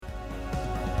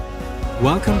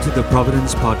Welcome to the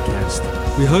Providence Podcast.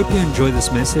 We hope you enjoy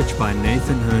this message by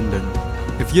Nathan Herndon.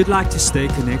 If you'd like to stay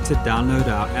connected, download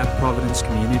our app Providence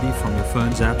Community from your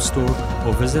phone's app store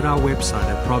or visit our website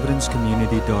at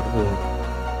providencecommunity.org.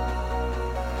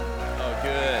 Oh,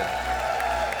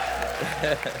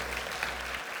 good.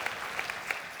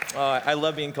 Oh, I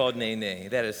love being called Nene.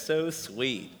 That is so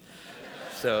sweet.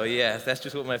 So, yes, that's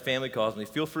just what my family calls me.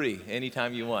 Feel free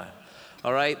anytime you want.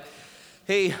 All right?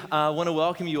 Hey, I want to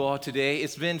welcome you all today.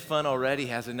 It's been fun already,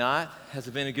 has it not? Has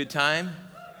it been a good time?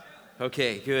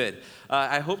 Okay, good.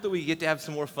 I hope that we get to have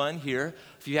some more fun here.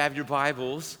 If you have your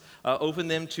Bibles, open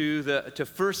them to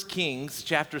 1 Kings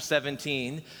chapter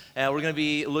 17. We're going to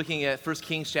be looking at 1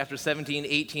 Kings chapter 17,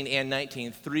 18, and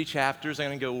 19. 3 chapters. I'm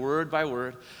going to go word by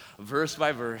word, verse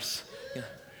by verse.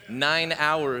 9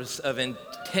 hours of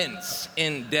intense,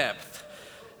 in-depth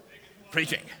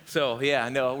preaching. So yeah,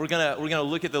 no, we're gonna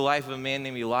look at the life of a man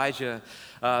named Elijah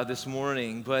this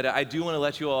morning. But I do want to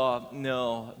let you all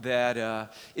know that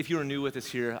if you're new with us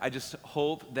here, I just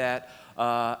hope that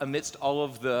amidst all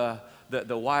of the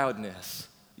wildness,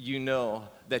 you know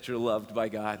that you're loved by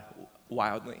God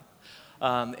wildly.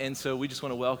 And so we just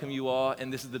want to welcome you all,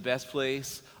 and this is the best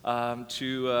place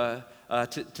to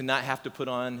not have to put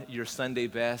on your Sunday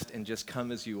best and just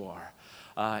come as you are.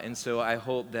 And so I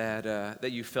hope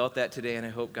that you felt that today, and I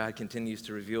hope God continues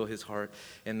to reveal his heart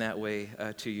in that way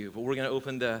to you. But we're going to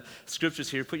open the scriptures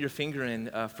here. Put your finger in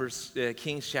 1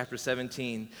 Kings chapter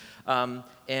 17. And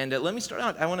let me start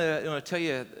out. I want to tell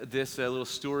you this little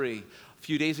story. A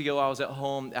few days ago, I was at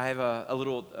home. I have a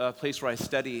little place where I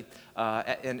study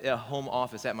in a home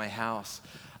office at my house.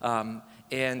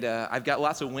 And I've got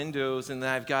lots of windows, and then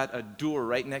I've got a door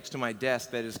right next to my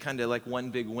desk that is kind of like one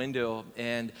big window.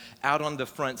 And out on the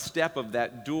front step of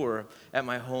that door at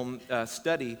my home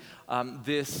study,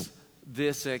 this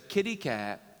kitty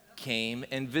cat came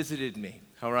and visited me,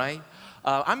 all right?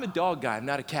 I'm a dog guy, I'm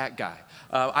not a cat guy.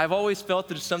 I've always felt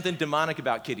there's something demonic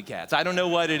about kitty cats. I don't know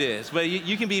what it is, but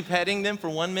you can be petting them for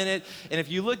 1 minute, and if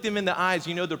you look them in the eyes,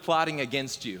 you know they're plotting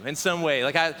against you in some way.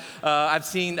 Like I've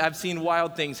seen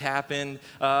wild things happen.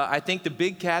 I think the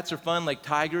big cats are fun, like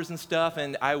tigers and stuff,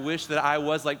 and I wish that I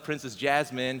was like Princess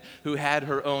Jasmine, who had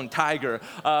her own tiger.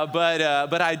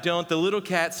 But I don't. The little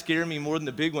cats scare me more than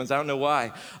the big ones. I don't know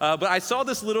why. But I saw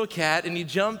this little cat, and he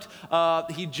jumped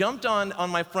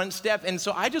on my front step. And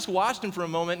so I just watched him for a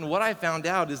moment, and what I found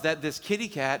out is that this kitty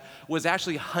cat was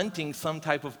actually hunting some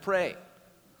type of prey.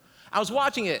 I was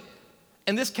watching it,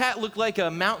 and this cat looked like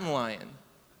a mountain lion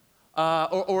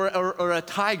or a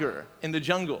tiger in the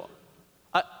jungle,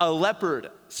 a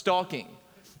leopard stalking,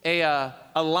 a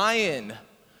lion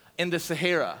in the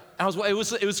Sahara.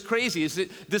 It was crazy. It's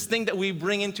this thing that we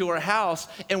bring into our house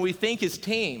and we think is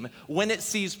tame. When it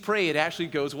sees prey, it actually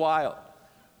goes wild.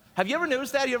 Have you ever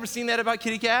noticed that? You ever seen that about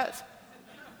kitty cats?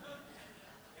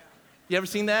 You ever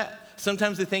seen that?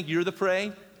 Sometimes they think you're the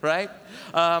prey, right?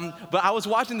 But I was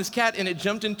watching this cat, and it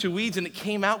jumped into weeds, and it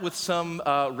came out with some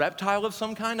reptile of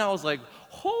some kind. I was like,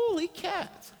 holy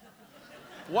cat.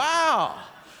 Wow.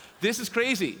 This is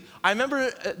crazy. I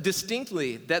remember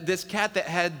distinctly that this cat that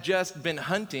had just been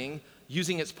hunting,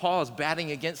 using its paws,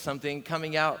 batting against something,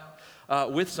 coming out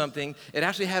with something, it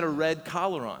actually had a red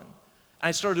collar on.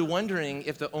 I started wondering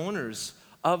if the owners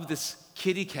of this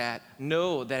kitty cat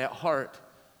know that at heart,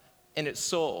 in its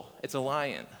soul, it's a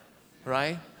lion,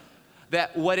 right?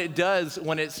 That what it does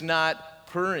when it's not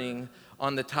purring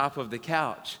on the top of the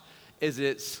couch is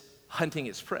it's hunting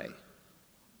its prey.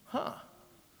 Huh.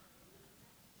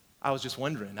 I was just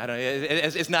wondering.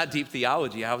 It's not deep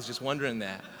theology. I was just wondering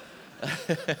that.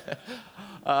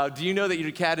 Do you know that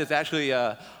your cat is actually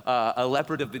a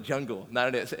leopard of the jungle?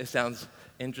 It sounds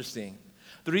interesting.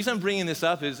 The reason I'm bringing this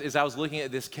up is I was looking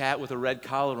at this cat with a red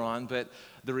collar on, but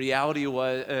the reality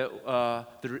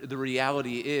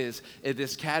is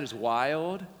this cat is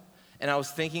wild. And I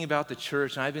was thinking about the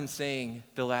church, and I've been saying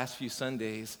the last few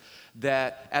Sundays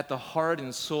that at the heart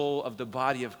and soul of the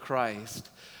body of Christ,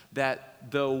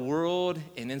 that the world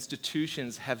and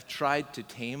institutions have tried to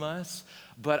tame us,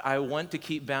 but I want to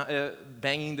keep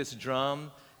banging this drum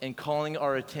and calling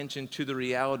our attention to the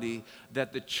reality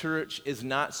that the church is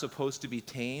not supposed to be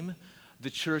tame. The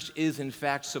church is, in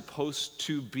fact, supposed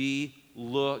to be,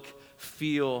 look,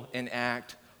 feel, and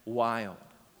act wild.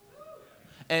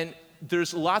 And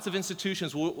there's lots of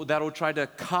institutions that will try to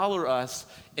collar us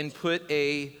and put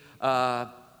a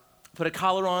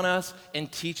collar on us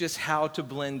and teach us how to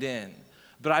blend in.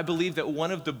 But I believe that one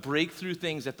of the breakthrough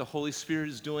things that the Holy Spirit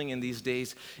is doing in these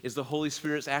days is the Holy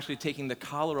Spirit's actually taking the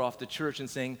collar off the church and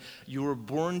saying, you were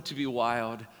born to be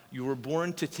wild. You were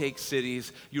born to take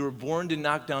cities. You were born to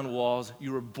knock down walls.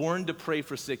 You were born to pray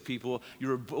for sick people. You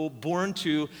were born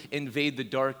to invade the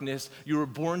darkness. You were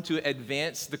born to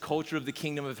advance the culture of the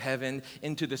kingdom of heaven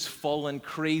into this fallen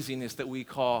craziness that we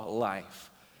call life.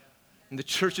 And the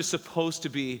church is supposed to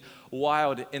be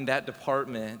wild in that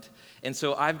department. And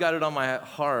so I've got it on my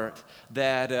heart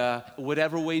that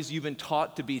whatever ways you've been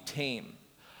taught to be tame,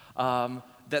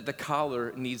 that the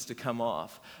collar needs to come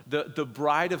off. The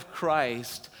bride of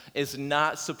Christ is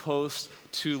not supposed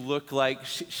to look like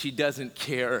she doesn't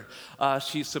care.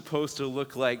 She's supposed to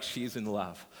look like she's in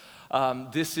love.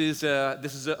 This is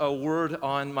a word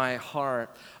on my heart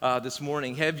this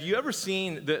morning. Have you ever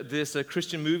seen this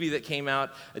Christian movie that came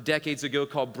out decades ago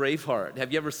called Braveheart?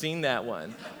 Have you ever seen that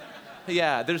one?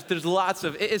 Yeah, there's lots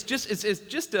of, it's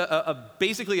just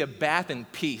basically a bath in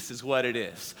peace is what it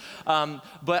is.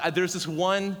 But there's this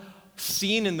one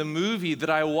scene in the movie that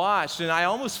I watched, and I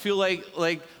almost feel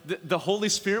like the Holy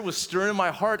Spirit was stirring in my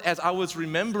heart as I was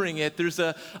remembering it. There's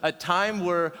a time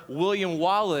where William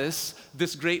Wallace,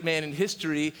 this great man in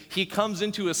history, he comes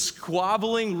into a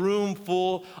squabbling room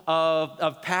full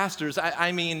of pastors,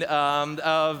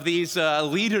 of these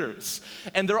leaders,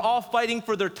 and they're all fighting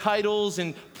for their titles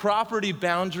and property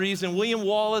boundaries, and William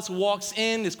Wallace walks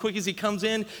in. As quick as he comes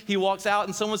in, he walks out,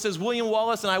 and someone says, William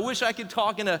Wallace, and I wish I could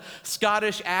talk in a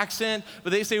Scottish accent,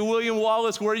 but they say, William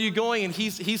Wallace, where are you going? And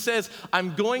he says,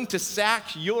 I'm going to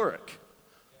sack York.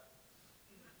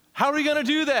 How are you going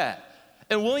to do that?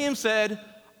 And William said,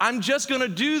 I'm just going to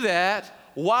do that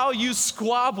while you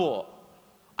squabble.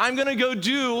 I'm going to go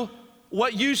do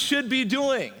what you should be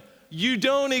doing. You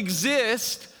don't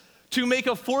exist to make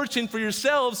a fortune for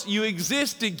yourselves. You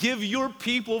exist to give your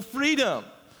people freedom.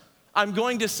 I'm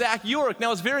going to sack York.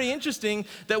 Now, it's very interesting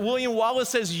that William Wallace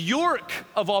says York,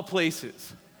 of all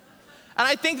places. And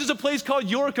I think there's a place called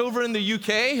York over in the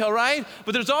UK, all right?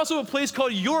 But there's also a place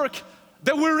called York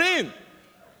that we're in.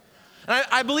 And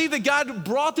I believe that God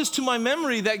brought this to my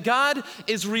memory, that God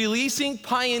is releasing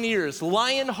pioneers,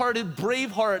 lion-hearted,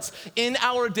 brave hearts in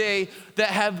our day that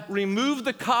have removed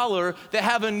the collar, that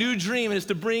have a new dream, and it's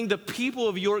to bring the people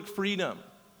of York freedom.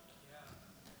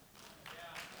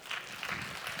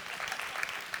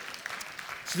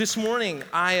 So this morning,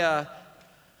 I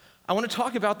want to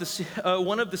talk about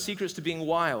one of the secrets to being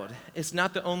wild. It's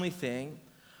not the only thing,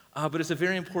 but it's a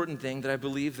very important thing that I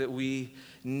believe that we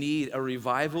need a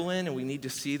revival in, and we need to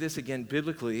see this again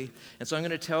biblically. And so I'm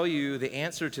going to tell you the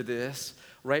answer to this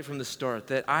right from the start,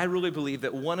 that I really believe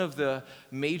that one of the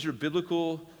major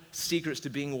biblical secrets to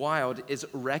being wild is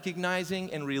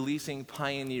recognizing and releasing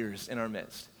pioneers in our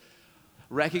midst.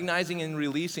 Recognizing and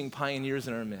releasing pioneers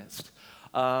in our midst.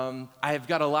 I've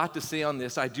got a lot to say on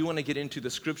this. I do want to get into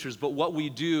the scriptures, but what we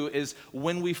do is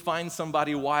when we find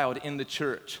somebody wild in the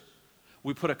church,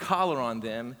 we put a collar on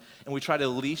them and we try to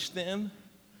leash them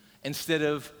instead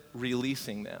of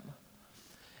releasing them.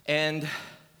 And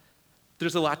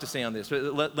there's a lot to say on this,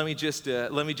 but let me just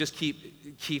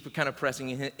keep kind of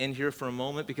pressing in here for a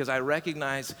moment, because I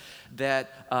recognize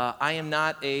that I am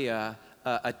not a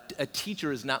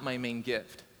teacher is not my main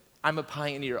gift. I'm a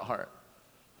pioneer at heart.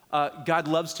 God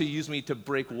loves to use me to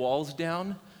break walls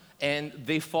down, and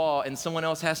they fall, and someone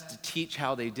else has to teach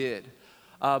how they did.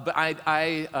 But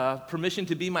I permission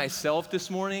to be myself this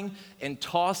morning and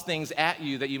toss things at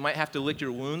you that you might have to lick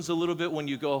your wounds a little bit when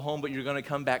you go home, but you're going to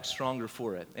come back stronger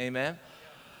for it. Amen?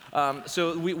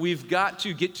 So we've got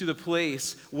to get to the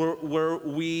place where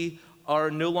we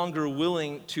are no longer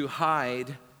willing to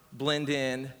hide, blend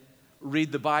in,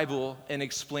 read the Bible, and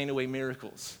explain away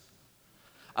miracles.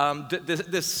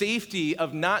 The safety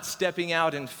of not stepping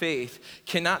out in faith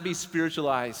cannot be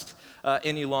spiritualized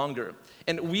any longer.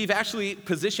 And we've actually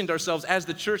positioned ourselves as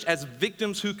the church as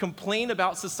victims who complain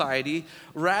about society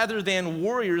rather than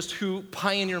warriors who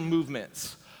pioneer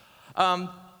movements.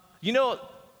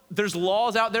 There's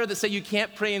laws out there that say you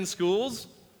can't pray in schools,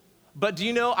 but do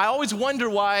you know, I always wonder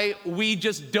why we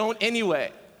just don't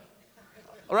anyway,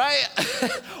 right?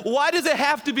 Why does it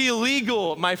have to be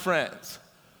illegal, my friends?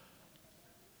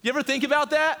 You ever think about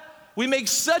that? We make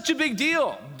such a big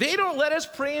deal. They don't let us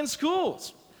pray in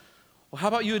schools. Well, how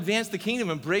about you advance the kingdom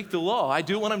and break the law? I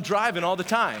do it when I'm driving all the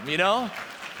time,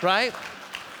 right?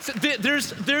 So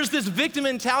there's this victim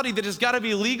mentality that has got to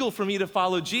be legal for me to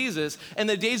follow Jesus, and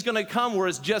the day's going to come where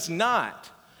it's just not,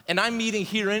 and I'm meeting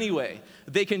here anyway.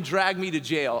 They can drag me to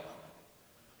jail.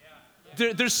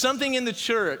 There's something in the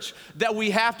church that we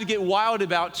have to get wild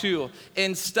about too,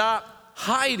 and stop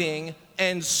hiding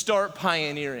and start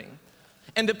pioneering.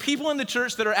 And the people in the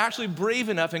church that are actually brave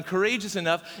enough and courageous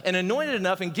enough and anointed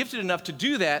enough and gifted enough to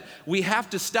do that, we have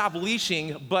to stop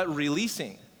leashing but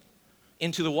releasing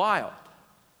into the wild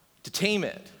to tame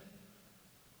it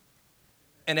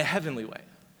in a heavenly way,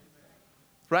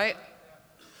 right?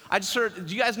 I just heard,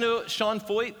 do you guys know Sean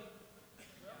Foyt?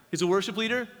 He's a worship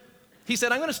leader. He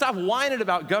said, I'm going to stop whining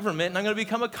about government and I'm going to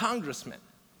become a congressman.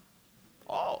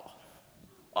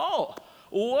 Oh,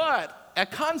 what a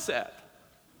concept.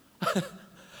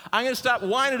 I'm going to stop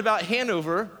whining about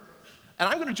Hanover, and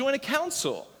I'm going to join a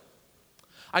council.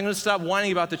 I'm going to stop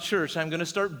whining about the church, and I'm going to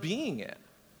start being it.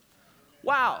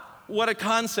 Wow, what a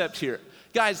concept here.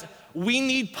 Guys, we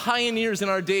need pioneers in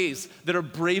our days that are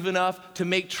brave enough to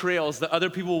make trails that other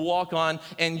people will walk on,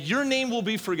 and your name will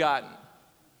be forgotten.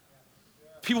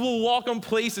 People will walk on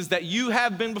places that you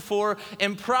have been before,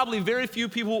 and probably very few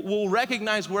people will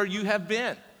recognize where you have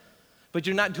been. But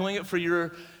you're not doing it for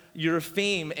your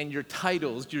fame and your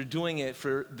titles. You're doing it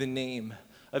for the name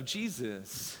of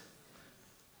Jesus.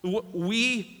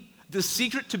 The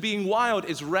secret to being wild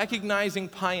is recognizing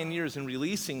pioneers and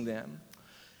releasing them.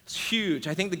 It's huge.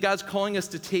 I think that God's calling us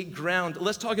to take ground.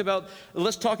 Let's talk about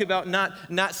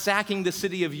not sacking the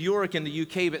city of York in the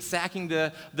UK, but sacking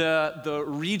the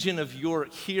region of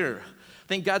York here. I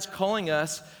think God's calling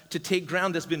us to take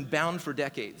ground that's been bound for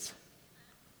decades.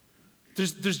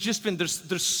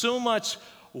 There's so much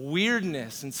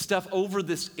weirdness and stuff over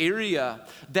this area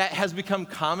that has become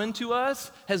common to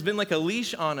us, has been like a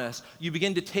leash on us. You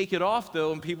begin to take it off,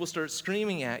 though, and people start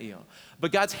screaming at you.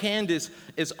 But God's hand is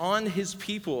on his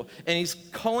people, and he's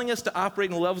calling us to operate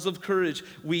in levels of courage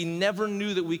we never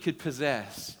knew that we could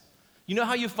possess. You know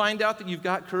how you find out that you've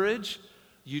got courage?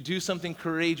 You do something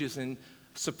courageous and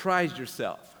surprise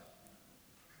yourself.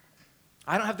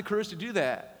 I don't have the courage to do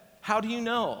that. How do you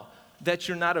know that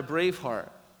you're not a Braveheart?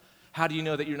 How do you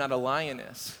know that you're not a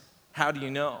lioness? How do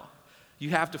you know?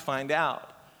 You have to find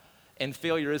out. And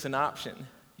failure is an option.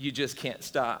 You just can't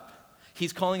stop.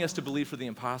 He's calling us to believe for the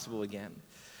impossible again.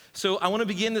 So I want to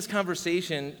begin this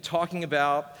conversation talking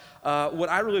about what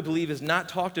I really believe is not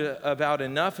talked about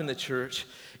enough in the church,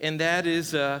 and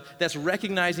that's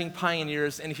recognizing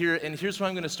pioneers. And here's where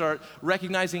I'm going to start: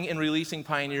 recognizing and releasing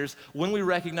pioneers. When we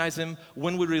recognize them,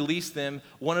 when we release them,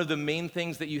 one of the main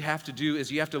things that you have to do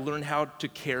is you have to learn how to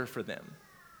care for them.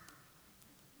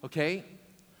 Okay?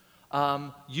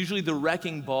 Usually the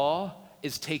wrecking ball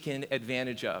is taken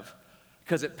advantage of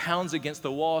because it pounds against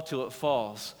the wall till it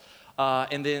falls.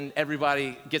 And then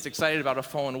everybody gets excited about a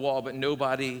fallen wall, but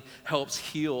nobody helps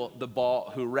heal the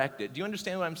ball who wrecked it. Do you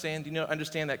understand what I'm saying? Do you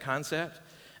understand that concept?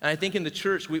 And I think in the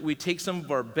church, we take some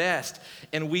of our best,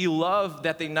 and we love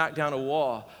that they knocked down a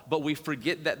wall, but we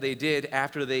forget that they did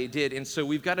after they did. And so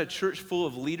we've got a church full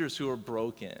of leaders who are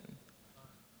broken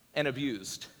and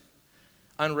abused,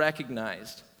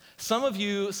 unrecognized. Some of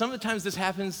the times this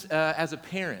happens as a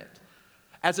parent.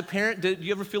 As a parent, do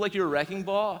you ever feel like you're a wrecking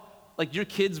ball? Like your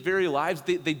kids' very lives,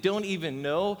 they don't even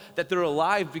know that they're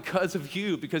alive because of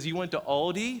you, because you went to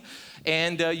Aldi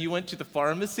and you went to the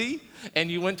pharmacy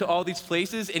and you went to all these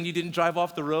places and you didn't drive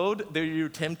off the road. You were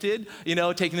tempted,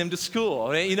 taking them to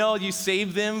school. You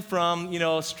saved them from,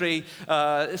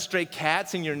 stray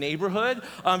cats in your neighborhood.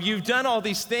 You've done all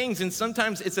these things, and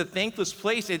sometimes it's a thankless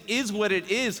place. It is what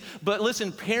it is. But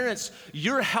listen, parents,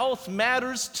 your health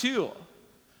matters too.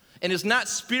 And it's not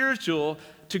spiritual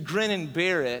to grin and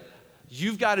bear it.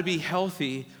 You've got to be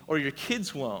healthy or your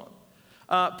kids won't.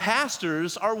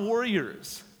 Pastors are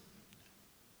warriors.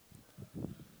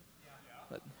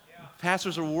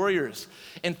 Pastors are warriors.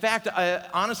 In fact,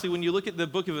 honestly, when you look at the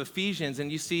book of Ephesians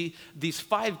and you see these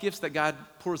 5 gifts that God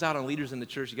pours out on leaders in the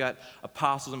church, you got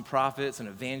apostles and prophets and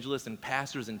evangelists and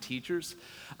pastors and teachers.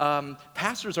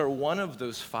 Pastors are one of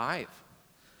those 5.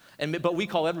 But we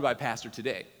call everybody pastor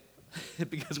today.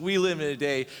 Because we live in a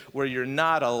day where you're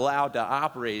not allowed to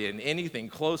operate in anything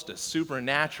close to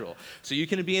supernatural. So you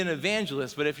can be an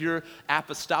evangelist, but if you're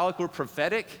apostolic or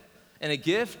prophetic and a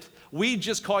gift, we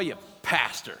just call you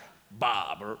Pastor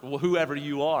Bob or whoever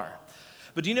you are.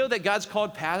 But do you know that God's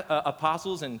called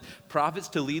apostles and prophets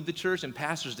to lead the church, and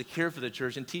pastors to care for the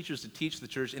church, and teachers to teach the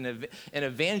church, and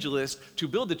evangelists to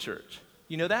build the church?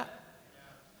 You know that?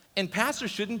 And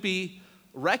pastors shouldn't be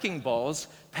wrecking balls.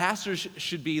 Pastors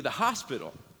should be the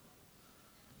hospital.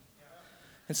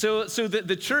 And so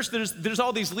the church, there's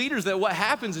all these leaders that what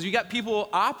happens is you got people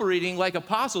operating like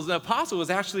apostles. An apostle was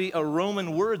actually a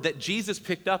Roman word that Jesus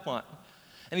picked up on.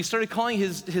 And he started calling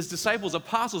his disciples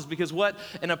apostles because what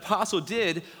an apostle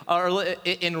did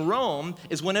in Rome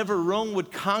is whenever Rome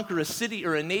would conquer a city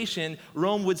or a nation,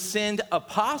 Rome would send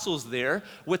apostles there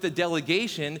with a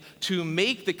delegation to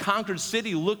make the conquered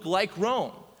city look like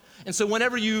Rome. And so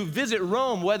whenever you visit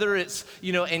Rome, whether it's,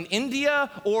 in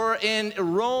India or in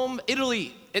Rome,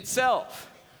 Italy itself,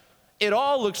 it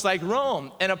all looks like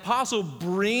Rome. An apostle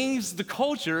brings the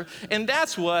culture, and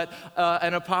that's what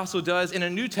an apostle does in a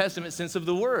New Testament sense of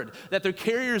the word, that they're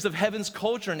carriers of heaven's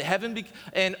culture, and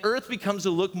and earth becomes to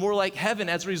look more like heaven.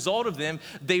 As a result of them,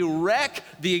 they wreck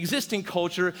the existing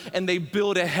culture, and they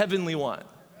build a heavenly one.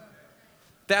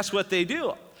 That's what they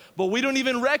do. But we don't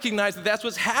even recognize that that's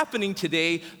what's happening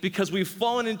today because we've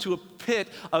fallen into a pit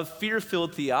of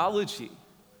fear-filled theology.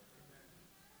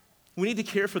 We need to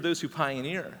care for those who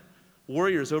pioneer,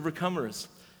 warriors, overcomers,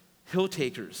 hill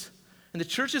takers. And the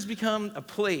church has become a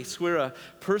place where a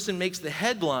person makes the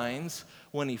headlines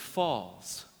when he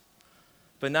falls,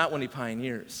 but not when he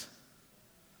pioneers.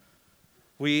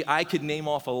 I could name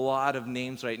off a lot of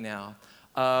names right now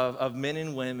of men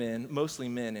and women, mostly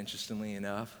men, interestingly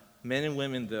enough, men and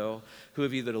women, though, who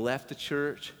have either left the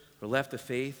church or left the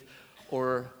faith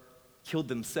or killed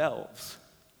themselves.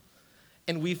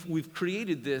 And we've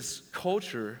created this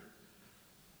culture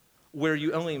where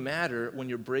you only matter when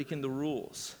you're breaking the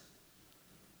rules.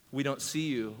 We don't see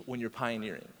you when you're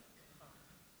pioneering.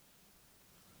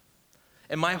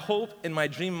 And my hope and my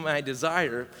dream and my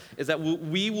desire is that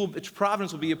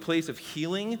Providence will be a place of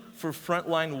healing for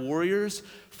frontline warriors,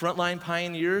 frontline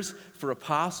pioneers, for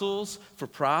apostles, for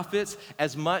prophets,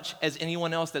 as much as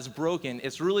anyone else that's broken.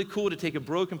 It's really cool to take a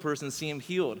broken person and see him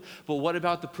healed. But what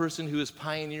about the person who is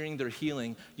pioneering their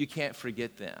healing? You can't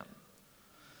forget them.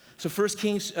 So 1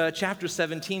 Kings chapter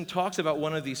 17 talks about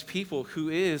one of these people who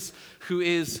is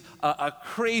a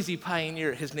crazy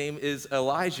pioneer. His name is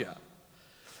Elijah.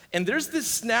 And there's this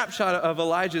snapshot of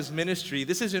Elijah's ministry.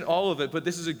 This isn't all of it, but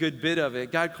this is a good bit of it.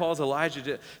 God calls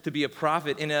Elijah to be a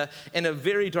prophet in a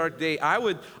very dark day. I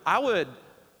would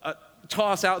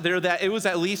toss out there that it was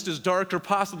at least as dark or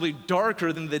possibly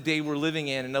darker than the day we're living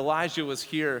in. And Elijah was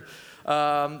here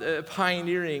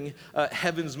pioneering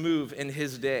heaven's move in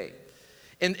his day.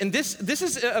 And this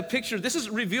is a picture.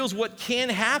 Reveals what can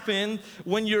happen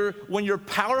when you're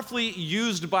powerfully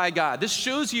used by God. This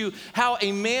shows you how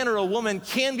a man or a woman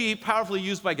can be powerfully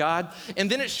used by God, and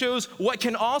then it shows what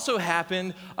can also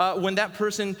happen when that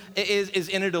person is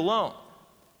in it alone.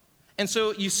 And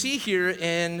so you see here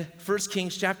in 1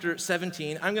 Kings chapter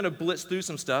 17, I'm going to blitz through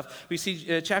some stuff. We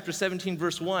see chapter 17,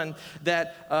 verse 1,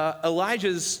 that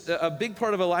a big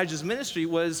part of Elijah's ministry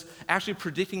was actually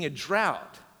predicting a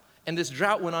drought. And this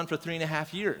drought went on for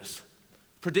 3.5 years,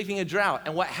 predicting a drought.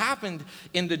 And what happened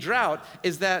in the drought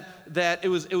is that it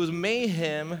was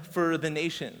mayhem for the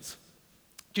nations.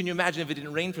 Can you imagine if it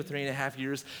didn't rain for 3.5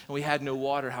 years and we had no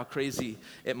water, how crazy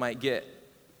it might get?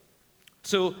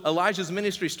 So Elijah's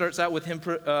ministry starts out with him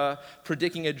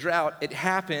predicting a drought. It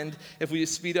happened. If we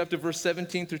speed up to verse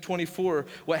 17 through 24,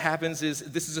 what happens is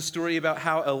this is a story about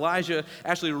how Elijah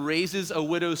actually raises a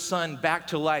widow's son back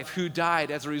to life who died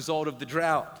as a result of the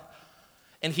drought.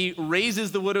 And he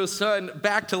raises the widow's son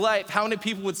back to life. How many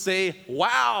people would say,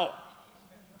 wow?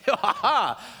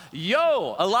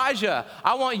 Yo, Elijah,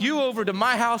 I want you over to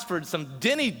my house for some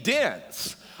Denny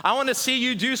Dents. I want to see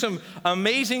you do some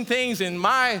amazing things in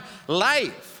my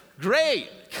life. Great,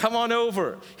 come on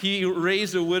over. He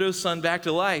raised a widow's son back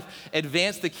to life,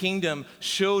 advanced the kingdom,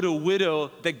 showed a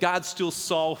widow that God still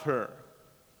saw her.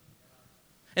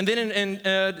 And then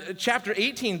in chapter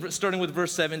 18, starting with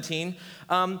verse 17,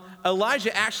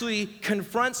 Elijah actually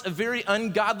confronts a very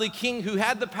ungodly king who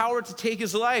had the power to take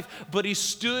his life, but he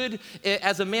stood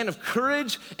as a man of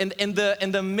courage in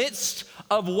the midst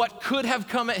of what could have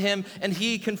come at him, and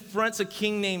he confronts a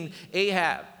king named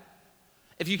Ahab.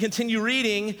 If you continue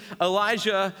reading,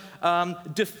 Elijah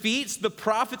defeats the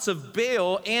prophets of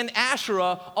Baal and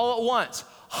Asherah all at once.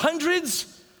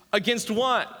 Hundreds against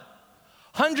one.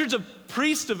 Hundreds of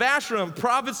priests of Asherah and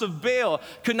prophets of Baal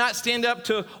could not stand up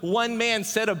to one man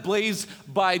set ablaze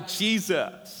by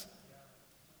Jesus.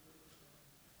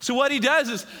 So what he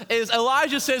does is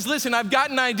Elijah says, listen, I've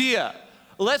got an idea.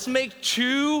 Let's make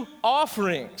 2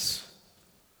 offerings.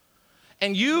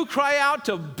 And you cry out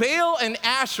to Baal and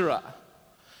Asherah,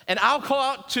 and I'll call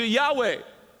out to Yahweh.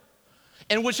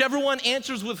 And whichever one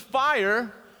answers with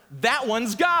fire, that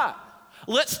one's God.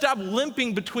 Let's stop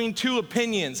limping between 2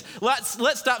 opinions.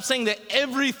 Let's stop saying that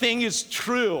everything is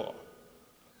true.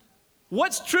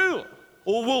 What's true?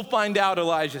 Well, we'll find out,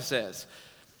 Elijah says.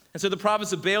 And so the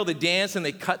prophets of Baal, they dance and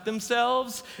they cut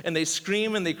themselves and they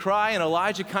scream and they cry, and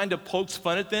Elijah kind of pokes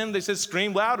fun at them. They say,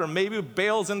 scream louder, maybe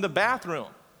Baal's in the bathroom.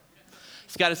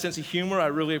 He's got a sense of humor. I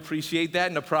really appreciate that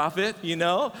in a prophet,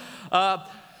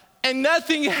 and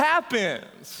nothing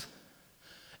happens.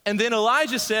 And then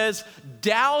Elijah says,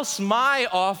 douse my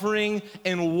offering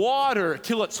in water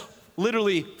till it's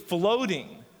literally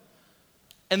floating.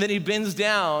 And then he bends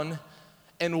down,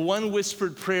 and one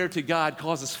whispered prayer to God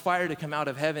causes fire to come out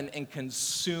of heaven and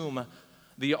consume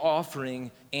the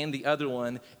offering and the other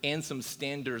one and some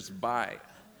standers by.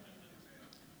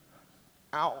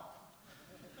 Ow.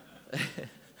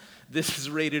 This is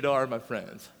rated R, my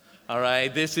friends. All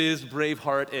right? This is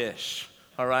Braveheart-ish.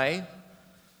 All right?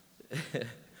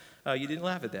 You didn't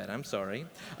laugh at that. I'm sorry.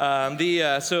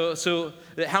 So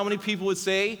how many people would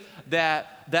say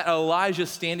that Elijah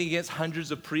standing against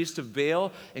hundreds of priests of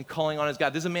Baal and calling on his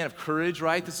God? This is a man of courage,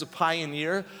 right? This is a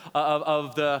pioneer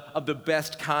of the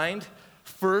best kind.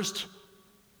 First-rate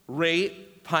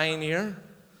pioneer.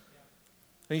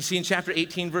 And you see in chapter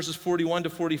 18, verses 41 to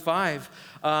 45,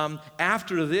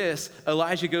 after this,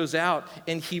 Elijah goes out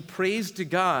and he prays to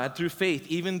God through faith,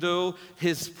 even though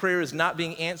his prayer is not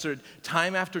being answered.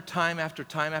 Time after time after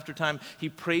time after time, he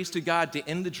prays to God to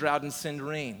end the drought and send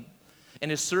rain. And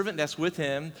his servant that's with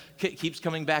him keeps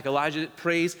coming back. Elijah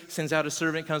prays, sends out a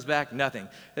servant, comes back, nothing.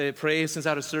 Prays, sends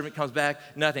out a servant, comes back,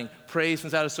 nothing. Prays,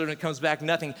 sends out a servant, comes back,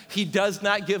 nothing. He does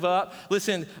not give up.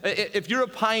 Listen, if you're a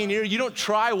pioneer, you don't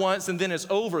try once and then it's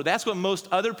over. That's what most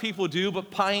other people do, but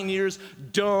pioneers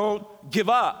don't give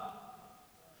up.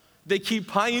 They keep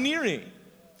pioneering.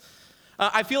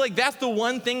 I feel like that's the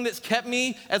one thing that's kept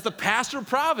me as the pastor of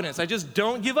Providence. I just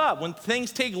don't give up. When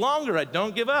things take longer, I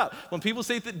don't give up. When people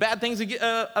say bad things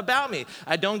about me,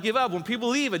 I don't give up. When people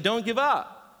leave, I don't give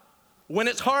up. When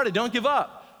it's hard, I don't give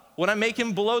up. When I make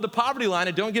him below the poverty line,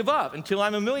 I don't give up until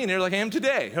I'm a millionaire like I am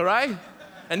today, all right?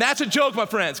 And that's a joke, my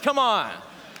friends. Come on.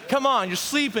 Come on, you're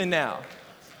sleeping now.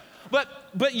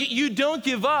 But you don't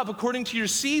give up according to your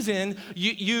season.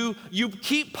 You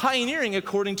keep pioneering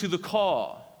according to the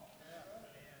call.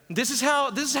 This is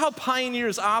how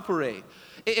pioneers operate.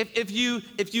 If you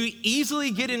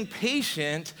easily get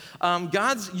impatient,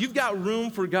 you've got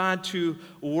room for God to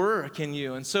work in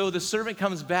you. And so the servant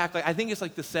comes back, I think it's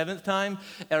like the 7th time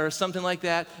or something like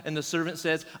that, and the servant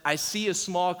says, I see a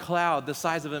small cloud the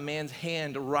size of a man's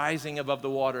hand rising above the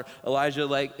water. Elijah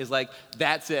is like,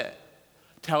 that's it.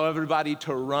 Tell everybody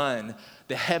to run.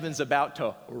 The heaven's about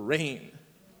to rain.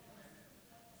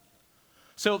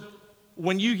 So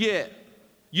when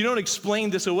you don't explain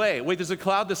this away. Wait, there's a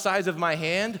cloud the size of my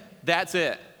hand? That's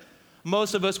it.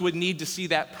 Most of us would need to see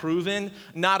that proven,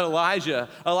 not Elijah.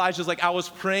 Elijah's like, I was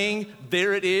praying,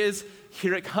 there it is,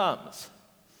 here it comes.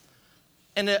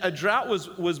 And a drought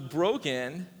was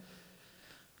broken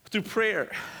through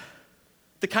prayer,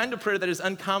 the kind of prayer that is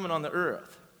uncommon on the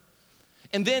earth.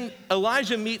 And then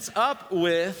Elijah meets up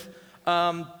with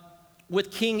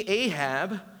King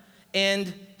Ahab,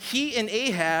 and he and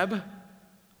Ahab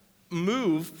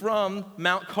move from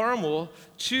Mount Carmel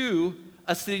to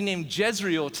a city named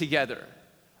Jezreel together.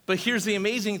 But here's the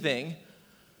amazing thing.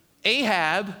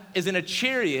 Ahab is in a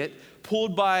chariot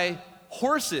pulled by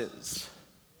horses.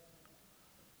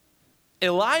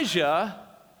 Elijah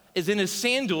is in his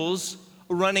sandals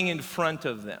running in front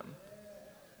of them.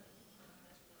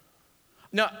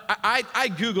 Now, I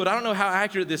Googled, I don't know how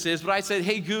accurate this is, but I said,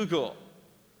 hey, Google.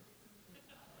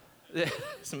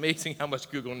 It's amazing how much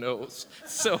Google knows.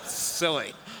 So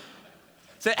silly.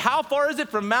 So how far is it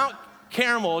from Mount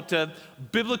Carmel to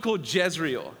biblical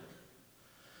Jezreel?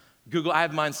 Google, I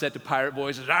have mine set to pirate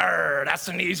voices. Arr, that's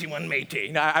an easy one,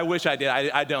 matey. No, I wish I did.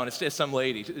 I don't. It's just some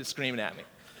lady screaming at me.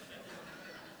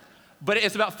 But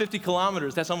it's about 50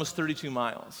 kilometers. That's almost 32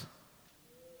 miles.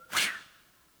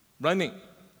 Running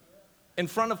in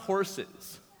front of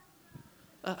horses.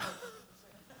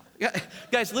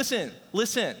 Guys, listen.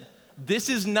 This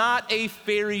is not a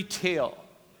fairy tale.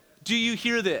 Do you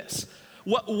hear this?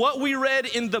 What we read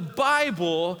in the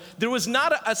Bible, there was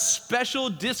not a special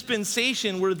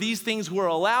dispensation where these things were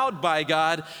allowed by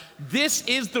God. This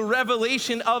is the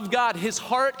revelation of God, his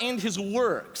heart and his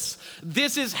works.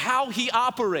 This is how he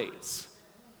operates.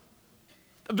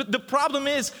 But the problem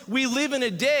is we live in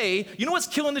a day, you know what's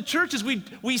killing the church is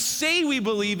we say we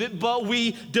believe it, but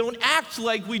we don't act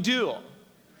like we do.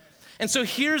 And so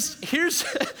here's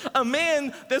a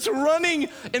man that's running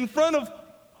in front of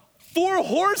 4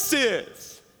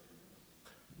 horses.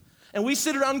 And we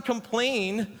sit around and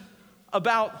complain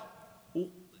about,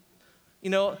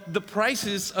 the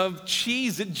prices of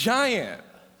cheese at Giant.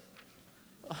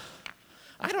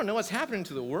 I don't know what's happening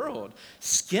to the world.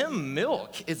 Skim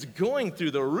milk is going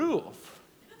through the roof.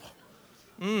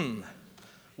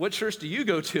 What church do you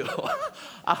go to?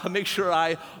 I'll make sure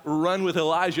I run with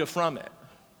Elijah from it.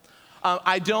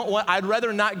 I'd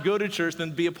rather not go to church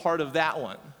than be a part of that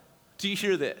one. Do you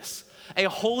hear this? A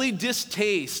holy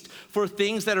distaste for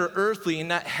things that are earthly and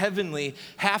not heavenly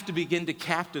have to begin to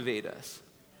captivate us.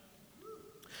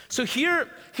 So here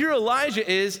Elijah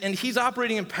is, and he's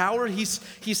operating in power.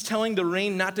 He's telling the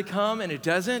rain not to come, and it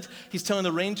doesn't. He's telling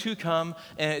the rain to come,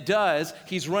 and it does.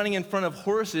 He's running in front of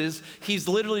horses. He's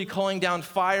literally calling down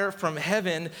fire from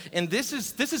heaven. And this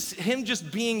is him just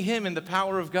being him in the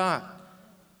power of God.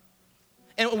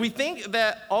 And we think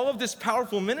that all of this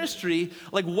powerful ministry,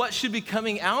 like what should be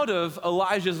coming out of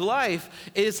Elijah's life,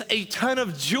 is a ton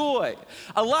of joy.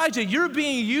 Elijah, you're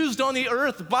being used on the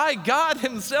earth by God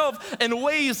himself in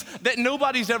ways that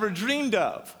nobody's ever dreamed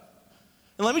of.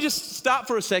 And let me just stop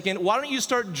for a second. Why don't you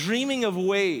start dreaming of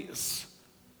ways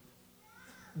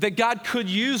that God could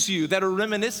use you that are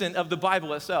reminiscent of the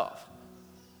Bible itself?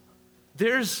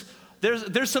 There's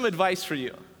some advice for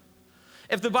you.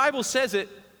 If the Bible says it,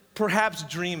 perhaps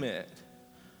dream it.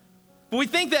 But we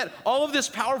think that all of this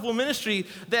powerful ministry,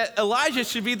 that Elijah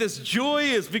should be this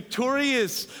joyous,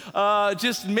 victorious,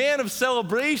 just man of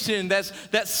celebration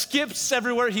that skips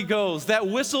everywhere he goes, that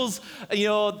whistles,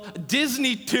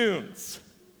 Disney tunes.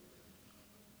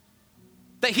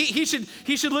 That he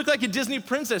should look like a Disney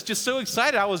princess, just so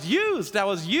excited. I was used.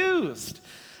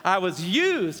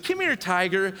 Come here,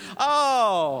 tiger.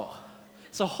 Oh,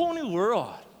 it's a whole new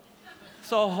world.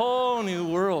 It's a whole new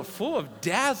world full of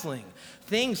dazzling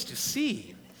things to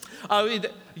see. Wouldn't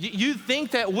you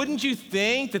think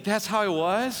that that's how it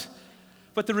was?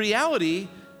 But the reality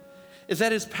is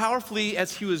that as powerfully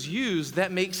as he was used,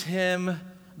 that makes him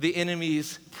the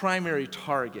enemy's primary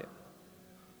target.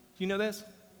 Do you know this?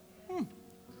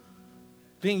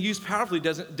 Being used powerfully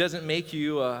doesn't make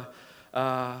you,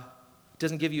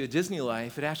 doesn't give you a Disney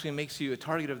life. It actually makes you a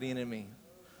target of the enemy.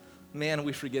 Man,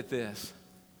 we forget this.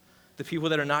 The people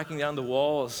that are knocking down the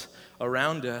walls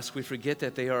around us, we forget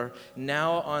that they are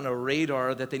now on a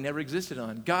radar that they never existed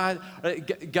on. God,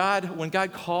 when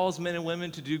God calls men and women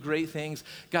to do great things,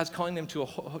 God's calling them to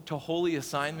holy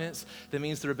assignments. That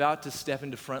means they're about to step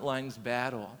into front lines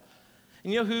battle.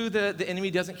 And you know who the enemy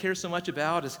doesn't care so much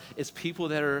about is people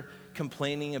that are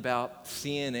complaining about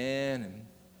CNN and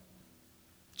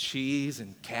cheese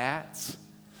and cats.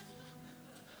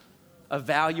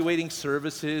 Evaluating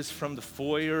services from the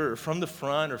foyer or from the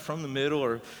front or from the middle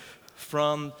or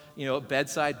from,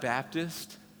 Bedside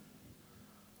Baptist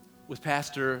with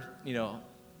Pastor,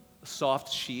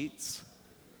 soft sheets.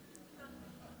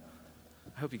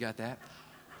 I hope you got that.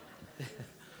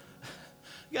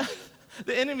 Yeah,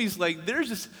 the enemy's like, they're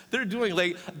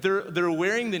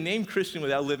wearing the name Christian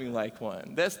without living like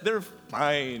one. They're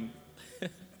fine.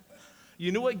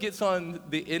 You know what gets on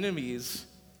the enemy's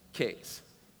case?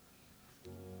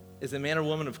 Is a man or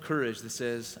woman of courage that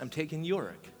says, I'm taking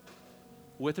Yorick,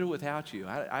 with or without you.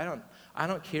 I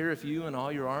don't care if you and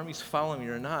all your armies follow me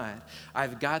or not.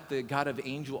 I've got the God of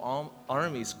angel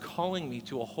armies calling me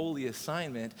to a holy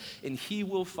assignment, and he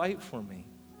will fight for me.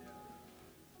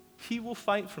 He will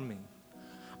fight for me.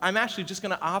 I'm actually just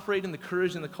going to operate in the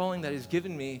courage and the calling that he's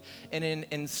given me, and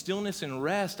in stillness and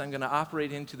rest, I'm going to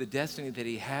operate into the destiny that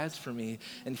he has for me,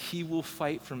 and he will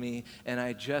fight for me, and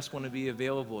I just want to be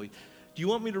available. Do you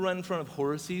want me to run in front of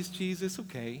horses, Jesus?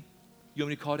 Okay. You want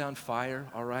me to call down fire?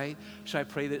 All right. Should I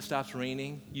pray that it stops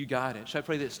raining? You got it. Should I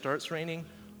pray that it starts raining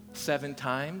 7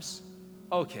 times?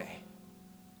 Okay.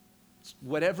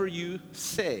 Whatever you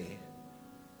say,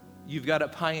 you've got a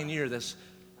pioneer that's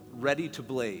ready to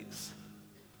blaze.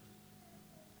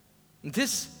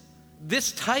 This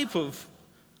type of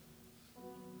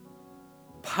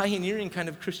pioneering kind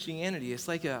of Christianity, it's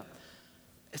like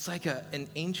an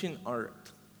ancient art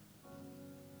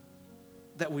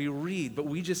that we read, but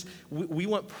we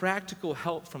want practical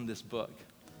help from this book.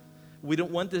 We don't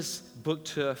want this book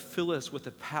to fill us with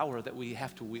the power that we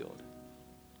have to wield.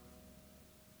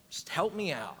 Just help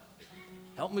me out.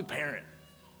 Help me parent.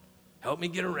 Help me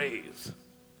get a raise.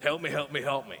 Help me.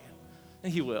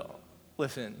 And he will.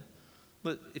 Listen,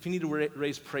 if you need a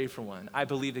raise, pray for one. I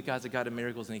believe that God's a God of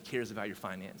miracles and he cares about your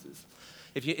finances.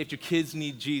 If your kids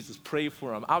need Jesus, pray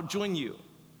for them. I'll join you.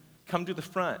 Come to the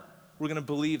front. We're going to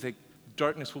believe that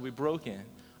darkness will be broken.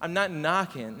 I'm not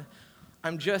knocking.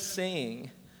 I'm just saying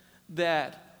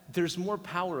that there's more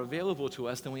power available to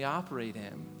us than we operate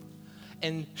in.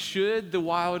 And should the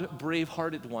wild,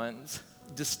 brave-hearted ones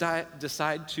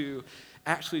decide to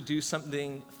actually do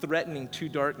something threatening to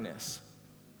darkness,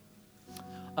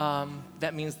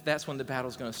 that means that's when the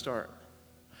battle's going to start.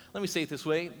 Let me say it this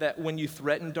way, that when you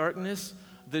threaten darkness,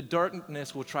 the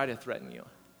darkness will try to threaten you.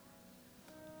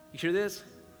 You hear this?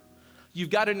 You've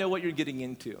got to know what you're getting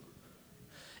into.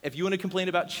 If you want to complain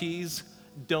about cheese,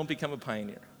 don't become a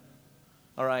pioneer.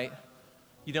 All right?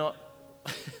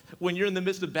 When you're in the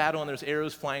midst of battle and there's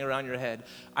arrows flying around your head,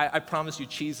 I promise you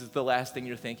cheese is the last thing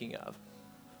you're thinking of.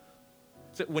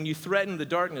 So when you threaten the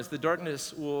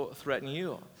darkness will threaten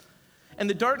you. And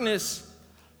the darkness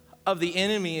of the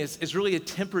enemy is really a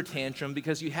temper tantrum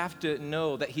because you have to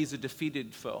know that he's a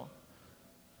defeated foe.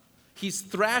 He's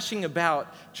thrashing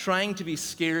about, trying to be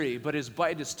scary, but his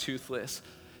bite is toothless.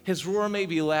 His roar may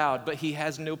be loud, but he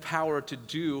has no power to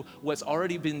do what's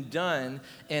already been done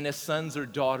in a son's or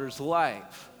daughter's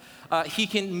life. He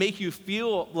can make you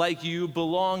feel like you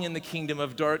belong in the kingdom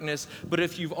of darkness, but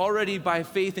if you've already, by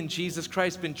faith in Jesus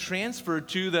Christ, been transferred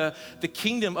to the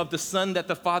kingdom of the Son that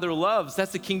the Father loves,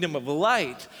 that's the kingdom of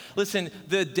light. Listen,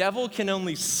 the devil can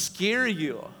only scare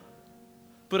you,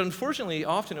 but unfortunately,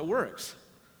 often it works.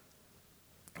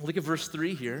 Look at verse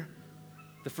 3 here.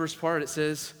 The first part, it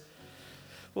says,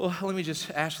 well, let me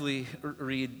just actually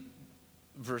read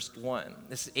verse 1.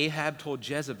 This is Ahab told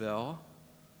Jezebel.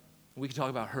 We could talk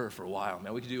about her for a while,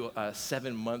 man. We could do a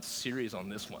 7-month series on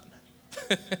this one.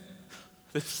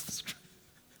 This is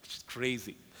just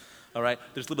crazy, all right?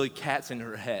 There's literally cats in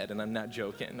her head, and I'm not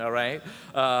joking, all right?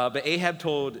 But Ahab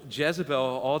told Jezebel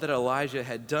all that Elijah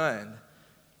had done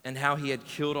and how he had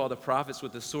killed all the prophets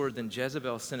with the sword. Then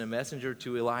Jezebel sent a messenger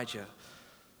to Elijah.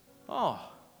 Oh,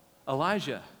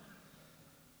 Elijah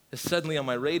is suddenly on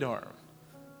my radar.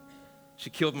 She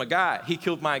killed my guy. He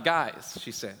killed my guys,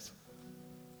 she says.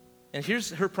 And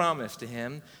here's her promise to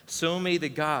him. So may the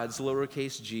gods,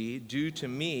 lowercase g, do to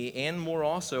me and more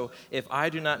also if I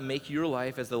do not make your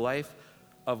life as the life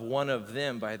of one of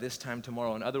them by this time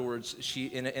tomorrow. In other words, she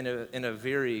in a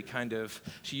very kind of,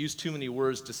 she used too many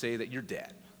words to say that you're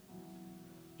dead.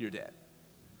 You're dead.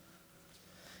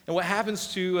 And what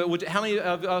happens to, how many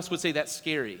of us would say that's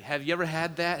scary? Have you ever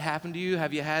had that happen to you?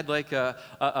 Have you had like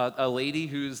a lady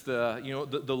who's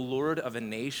the lord of a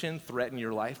nation threaten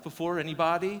your life before?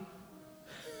 Anybody?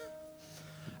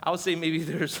 I would say maybe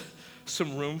there's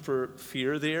some room for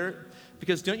fear there,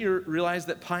 because don't you realize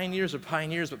that pioneers are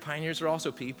pioneers, but pioneers are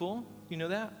also people? You know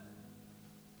that?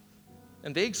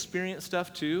 And they experience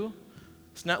stuff too.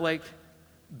 It's not like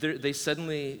they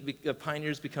suddenly,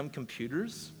 pioneers become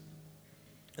computers.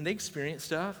 And they experience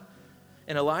stuff.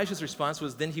 And Elijah's response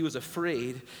was, then he was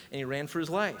afraid and he ran for his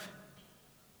life.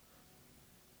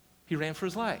 He ran for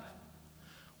his life.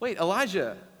 Wait,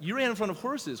 Elijah, you ran in front of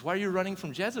horses. Why are you running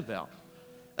from Jezebel?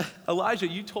 Elijah,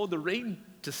 you told the rain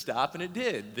to stop and it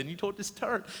did. Then you told it to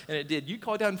start and it did. You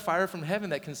called down fire from heaven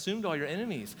that consumed all your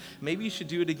enemies. Maybe you should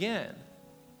do it again.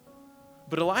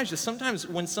 But Elijah, sometimes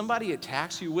when somebody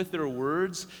attacks you with their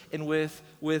words and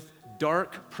with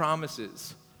dark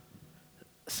promises,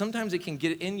 sometimes it can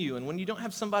get in you, and when you don't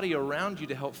have somebody around you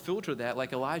to help filter that,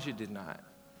 like Elijah did not,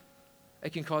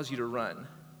 it can cause you to run.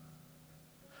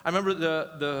 I remember in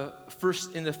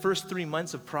the first 3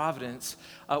 months of Providence,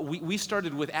 we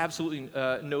started with absolutely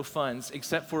no funds,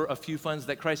 except for a few funds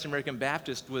that Christ American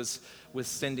Baptist was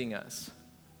sending us.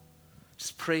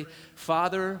 Just pray,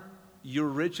 Father, your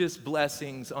richest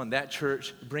blessings on that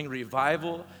church, bring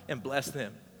revival and bless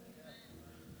them.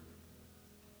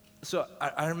 So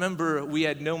I remember we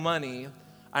had no money.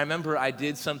 I remember I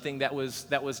did something that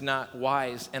was not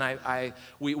wise, and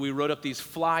we wrote up these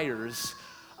flyers,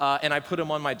 and I put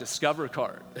them on my Discover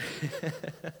card.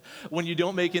 When you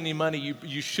don't make any money,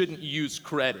 you shouldn't use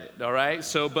credit, all right?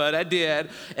 But I did,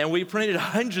 and we printed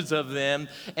hundreds of them,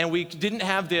 and we didn't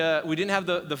have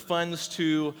the funds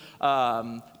to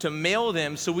mail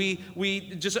them. So we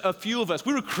just a few of us,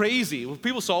 we were crazy. When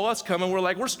people saw us coming, we're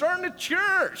like, we're starting a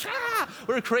church.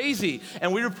 We're crazy,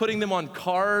 and we were putting them on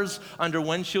cars under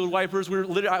windshield wipers.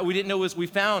 We didn't know we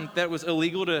found that it was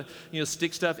illegal to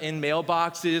stick stuff in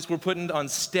mailboxes. We're putting it on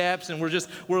steps, and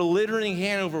we're littering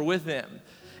Hanover with them.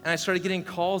 And I started getting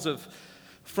calls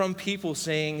from people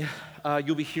saying,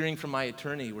 you'll be hearing from my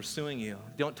attorney. We're suing you.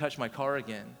 Don't touch my car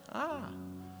again.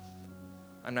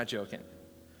 I'm not joking.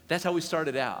 That's how we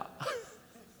started out.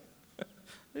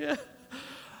 Yeah.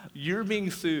 You're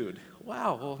being sued.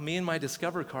 Wow, well, me and my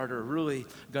Discover card are really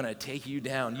going to take you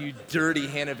down, you dirty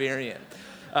Hanoverian.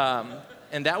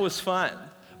 And that was fun.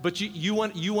 But you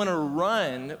want to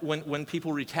run when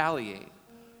people retaliate.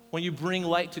 When you bring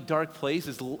light to dark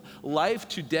places, life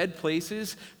to dead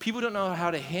places, people don't know how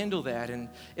to handle that, and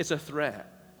it's a threat.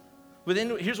 But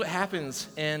then here's what happens,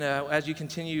 and as you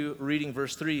continue reading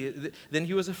verse 3, then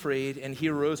he was afraid, and he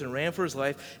arose and ran for his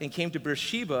life and came to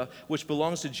Beersheba, which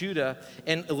belongs to Judah,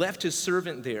 and left his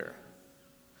servant there.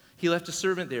 He left a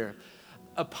servant there.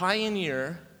 A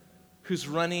pioneer who's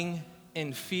running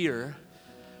in fear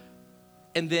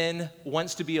and then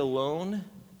wants to be alone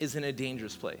is in a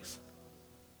dangerous place.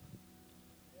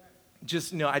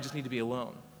 I just need to be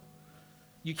alone.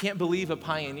 You can't believe a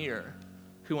pioneer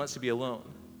who wants to be alone.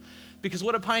 Because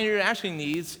what a pioneer actually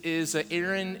needs is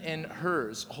Aaron and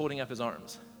Hurs holding up his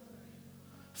arms,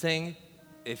 saying,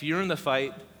 if you're in the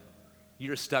fight,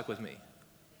 you're stuck with me.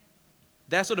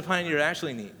 That's what a pioneer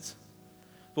actually needs.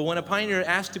 But when a pioneer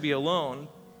asks to be alone,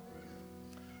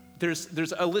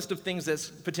 there's a list of things that's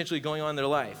potentially going on in their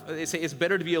life. They say it's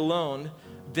better to be alone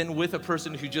than with a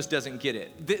person who just doesn't get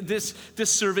it. This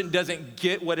servant doesn't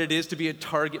get what it is to be a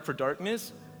target for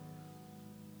darkness,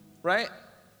 right?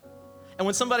 And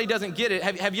when somebody doesn't get it,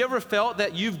 have you ever felt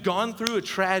that you've gone through a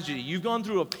tragedy, you've gone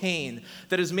through a pain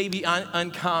that is maybe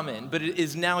uncommon, but it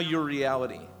is now your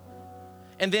reality?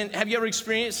 And then have you ever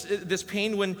experienced this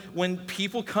pain when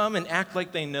people come and act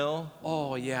like they know?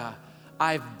 Oh yeah,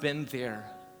 I've been there.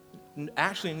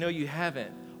 Actually, no, you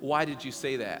haven't. Why did you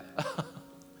say that?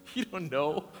 You don't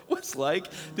know what it's like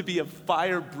to be a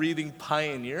fire-breathing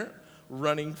pioneer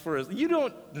running for us. You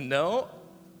don't know.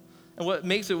 And what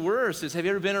makes it worse is, have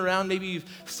you ever been around, maybe you've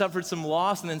suffered some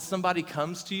loss, and then somebody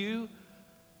comes to you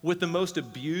with the most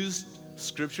abused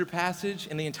scripture passage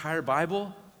in the entire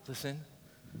Bible? Listen,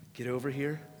 get over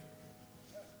here.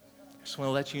 I just want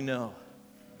to let you know,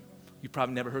 you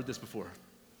probably never heard this before,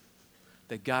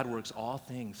 that God works all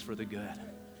things for the good,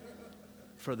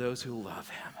 for those who love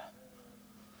him.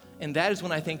 And that is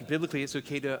when I think biblically it's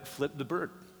okay to flip the bird.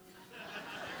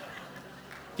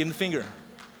 Give him the finger.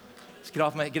 Just get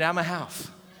out of my house.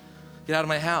 Get out of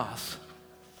my house.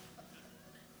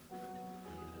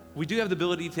 We do have the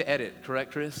ability to edit,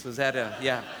 correct, Chris? Is that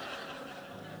yeah.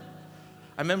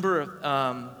 I remember,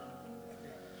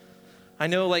 I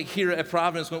know like here at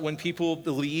Providence, when people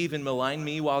leave and malign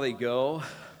me while they go,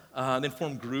 then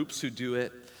form groups who do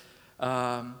it.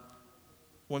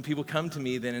 When people come to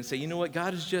me then and say, you know what,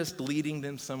 God is just leading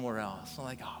them somewhere else. I'm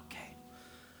like, oh, okay.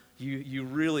 You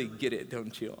really get it,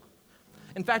 don't you?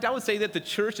 In fact, I would say that the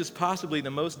church is possibly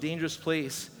the most dangerous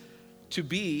place to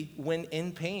be when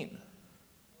in pain.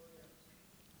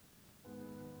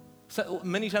 So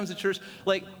many times the church,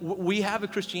 like we have a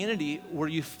Christianity where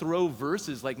you throw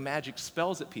verses like magic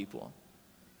spells at people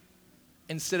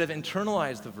instead of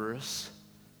internalize the verse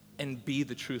and be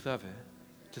the truth of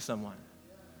it to someone.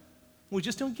 We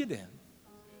just don't get in.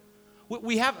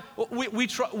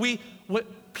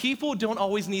 People don't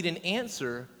always need an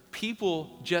answer.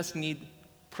 People just need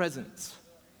presence.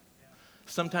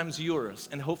 Sometimes yours,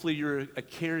 and hopefully you're a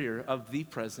carrier of the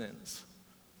presence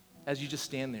as you just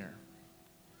stand there.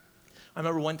 I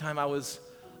remember one time I was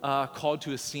called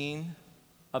to a scene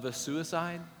of a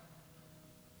suicide.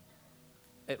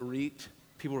 It reeked.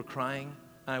 People were crying.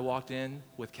 And I walked in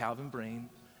with Calvin Brain,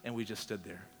 and we just stood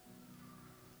there,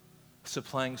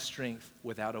 supplying strength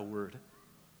without a word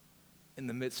in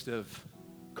the midst of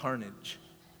carnage.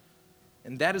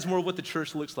 And that is more what the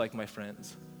church looks like, my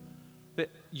friends.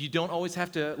 But you don't always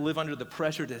have to live under the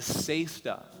pressure to say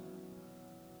stuff.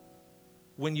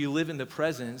 When you live in the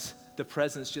presence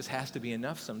just has to be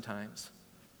enough sometimes.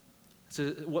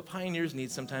 So what pioneers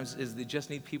need sometimes is they just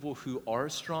need people who are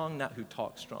strong, not who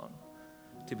talk strong,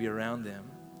 to be around them.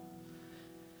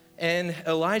 And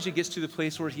Elijah gets to the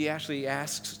place where he actually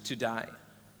asks to die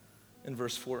in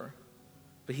verse 4.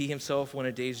 But he himself went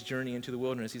a day's journey into the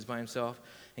wilderness. He's by himself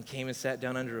and came and sat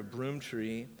down under a broom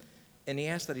tree, and he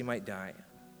asked that he might die,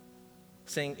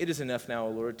 saying, "It is enough now, O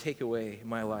Lord, take away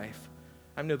my life.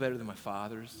 I'm no better than my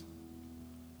fathers."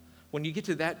 When you get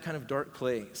to that kind of dark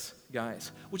place,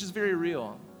 guys, which is very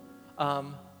real,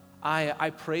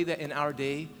 I pray that in our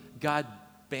day, God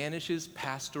banishes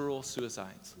pastoral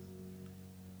suicides.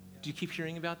 Do you keep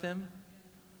hearing about them?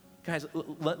 Guys,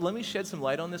 let me shed some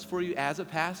light on this for you. As a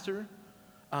pastor,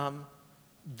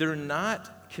 they're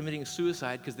not committing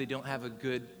suicide because they don't have a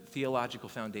good theological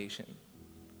foundation.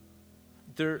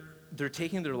 They're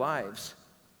taking their lives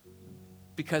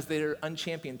because they're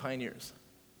unchampioned pioneers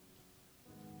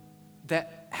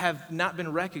that have not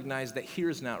been recognized that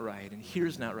here's not right and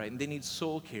here's not right, and they need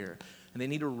soul care, and they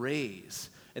need a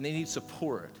raise, and they need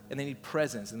support, and they need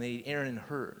presence, and they need Aaron and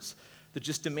Hurs. They're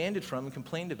just demanded from and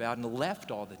complained about and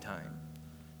left all the time.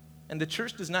 And the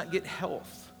church does not get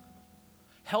health.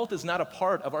 Health is not a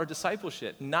part of our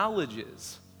discipleship. Knowledge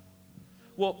is.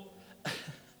 Well,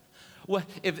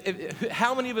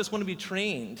 how many of us want to be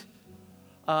trained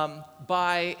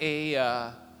by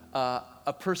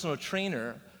a personal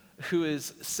trainer who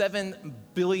is 7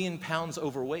 billion pounds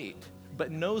overweight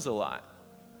but knows a lot?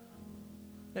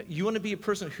 You want to be a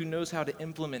person who knows how to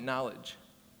implement knowledge.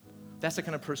 That's the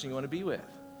kind of person you want to be with.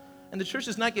 And the church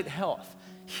does not get health,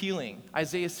 healing,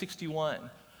 Isaiah 61,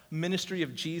 ministry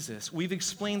of Jesus. We've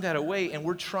explained that away, and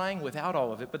we're trying without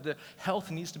all of it, but the health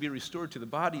needs to be restored to the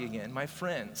body again, my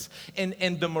friends.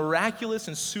 And the miraculous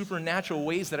and supernatural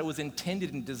ways that it was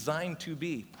intended and designed to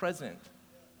be present.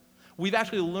 We've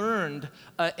actually learned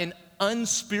an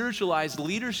unspiritualized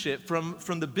leadership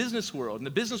from the business world. And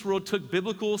the business world took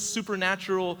biblical,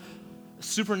 supernatural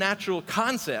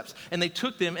concepts, and they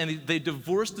took them and they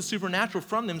divorced the supernatural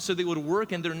from them so they would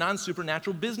work in their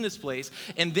non-supernatural business place.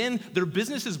 And then their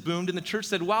businesses boomed, and the church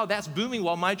said, wow, that's booming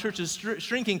while my church is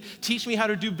shrinking. Teach me how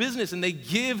to do business. And they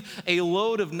give a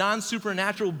load of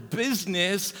non-supernatural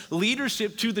business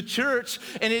leadership to the church,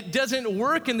 and it doesn't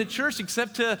work in the church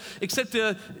except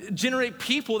to generate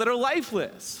people that are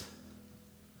lifeless.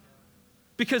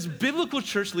 Because biblical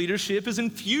church leadership is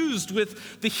infused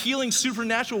with the healing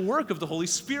supernatural work of the Holy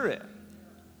Spirit.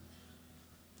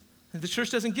 And the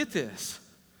church doesn't get this.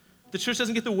 The church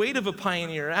doesn't get the weight of a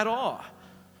pioneer at all.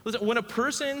 Listen, when a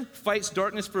person fights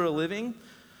darkness for a living,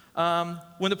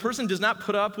 when the person does not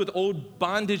put up with old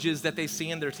bondages that they see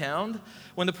in their town,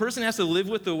 when the person has to live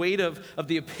with the weight of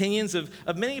the opinions of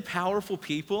many powerful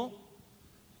people,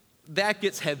 that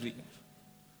gets heavy.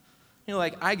 You're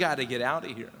like, I got to get out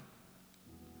of here.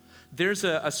 There's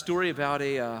a story about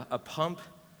a pump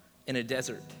in a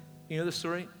desert. You know the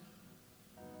story?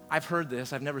 I've heard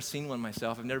this. I've never seen one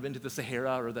myself. I've never been to the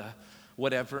Sahara or the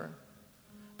whatever.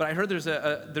 But I heard this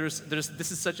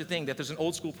is such a thing, that there's an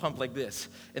old school pump like this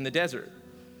in the desert.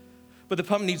 But the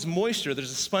pump needs moisture. There's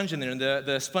a sponge in there, and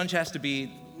the sponge has to be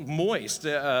moist,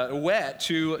 wet,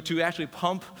 to actually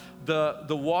pump the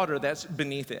water that's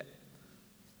beneath it.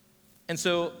 And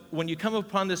so when you come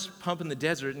upon this pump in the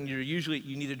desert and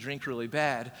you need a drink really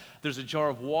bad, there's a jar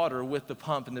of water with the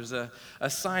pump, and there's a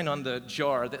sign on the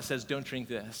jar that says, don't drink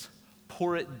this.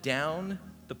 Pour it down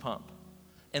the pump,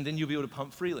 and then you'll be able to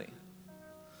pump freely.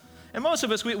 And most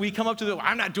of us, we come up to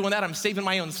I'm not doing that, I'm saving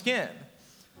my own skin.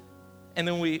 And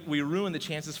then we ruin the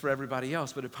chances for everybody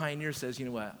else. But a pioneer says, you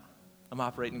know what? I'm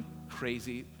operating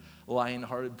crazy,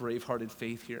 lion-hearted, brave-hearted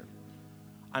faith here.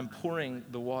 I'm pouring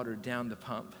the water down the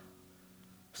pump,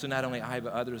 so not only I,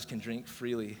 but others can drink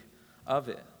freely of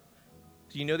it.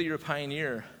 Do you know that you're a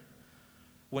pioneer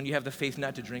when you have the faith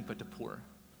not to drink, but to pour?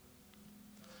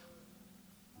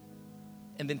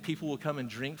 And then people will come and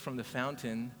drink from the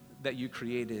fountain that you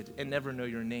created and never know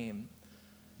your name.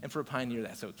 And for a pioneer,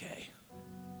 that's okay.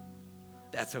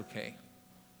 That's okay.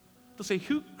 They'll say,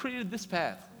 who created this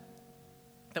path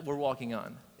that we're walking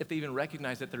on? If they even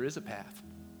recognize that there is a path.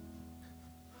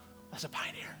 That's a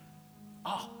pioneer.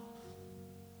 Oh.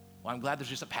 Well, I'm glad there's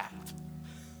just a path.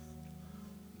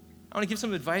 I want to give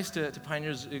some advice to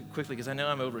pioneers quickly, because I know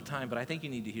I'm over time, but I think you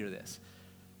need to hear this.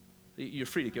 You're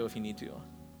free to go if you need to.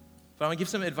 But I want to give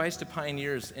some advice to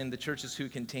pioneers and the churches who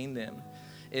contain them,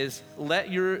 is let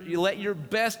your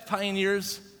best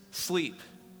pioneers sleep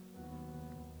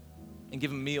and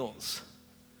give them meals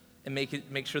and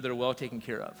make sure they're well taken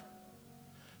care of.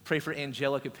 Pray for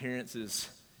angelic appearances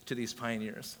to these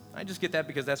pioneers. I just get that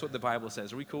because that's what the Bible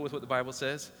says. Are we cool with what the Bible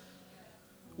says?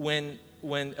 When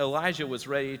Elijah was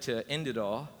ready to end it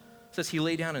all, it says he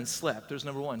lay down and slept. There's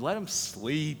number one. Let him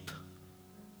sleep.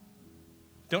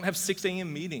 Don't have 6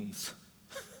 a.m. meetings.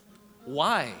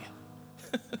 Why?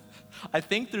 I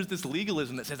think there's this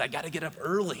legalism that says I got to get up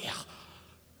early.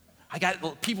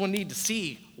 People need to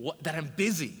see that I'm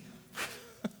busy.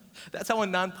 That's how a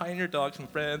non-pioneer talks, my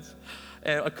friends.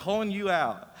 And calling you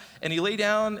out. And he lay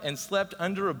down and slept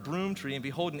under a broom tree, and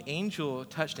behold, an angel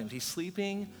touched him. He's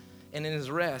sleeping, and in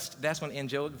his rest, that's when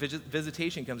angelic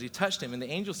visitation comes. He touched him, and the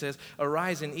angel says,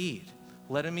 arise and eat.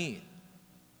 Let him eat.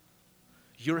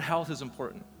 Your health is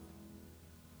important.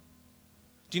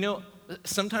 Do you know,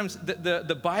 sometimes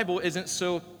the Bible isn't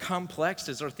so complex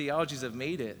as our theologies have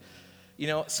made it. You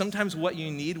know, sometimes what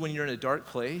you need when you're in a dark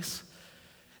place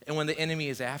and when the enemy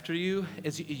is after you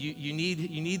is you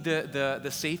need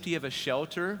the safety of a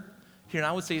shelter. Here, and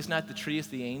I would say it's not the tree, it's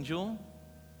the angel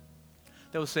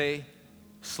that will say,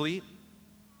 sleep,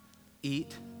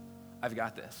 eat, I've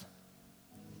got this.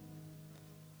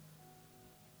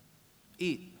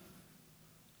 Eat,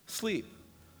 sleep.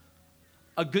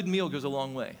 A good meal goes a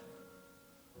long way.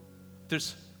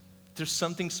 There's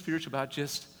something spiritual about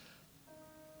just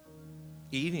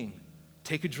eating.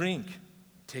 Take a drink,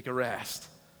 take a rest.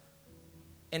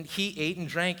 And he ate and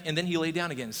drank, and then he lay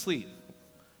down again to sleep.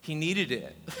 He needed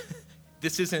it.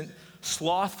 This isn't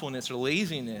slothfulness or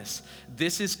laziness.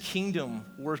 This is kingdom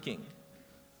working.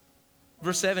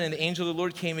 Verse 7, and the angel of the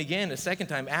Lord came again a second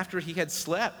time after he had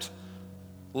slept.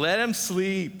 Let him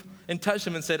sleep, and touched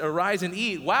him and said, arise and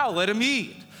eat. Wow, let him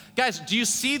eat. Guys, do you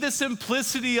see the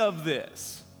simplicity of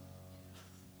this?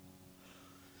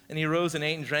 And he arose and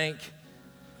ate and drank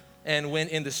and went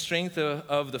in the strength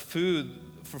of the food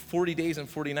for 40 days and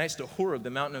 40 nights to Horeb, the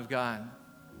mountain of God.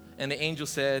 And the angel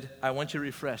said, I want you to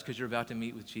refresh because you're about to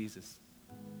meet with Jesus.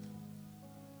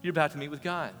 You're about to meet with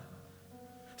God.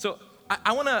 So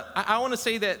I want to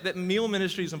say that meal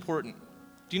ministry is important.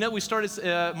 Do you know we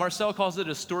started, Marcel calls it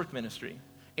a stork ministry.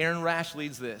 Aaron Rash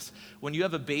leads this. When you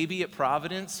have a baby at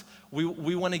Providence,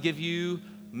 we want to give you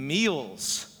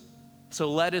meals. So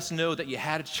let us know that you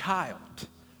had a child,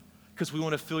 because we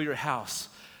want to fill your house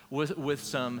with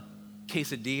some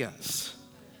quesadillas.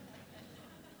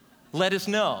 Let us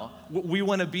know. We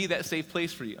want to be that safe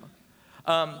place for you.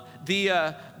 Have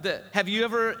you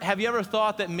ever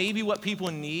thought that maybe what people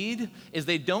need is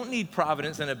they don't need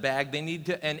Providence in a bag, they need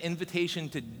an invitation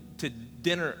to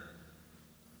dinner?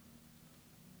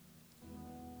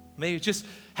 Maybe just,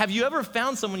 have you ever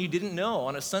found someone you didn't know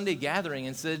on a Sunday gathering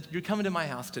and said, you're coming to my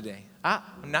house today?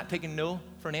 I'm not taking no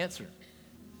for an answer.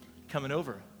 Coming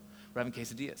over, we're having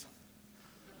quesadillas.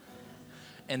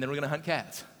 And then we're gonna hunt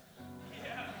cats.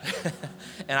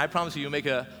 And I promise you'll make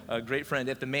a great friend.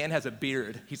 If the man has a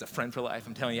beard, he's a friend for life,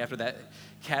 I'm telling you, after that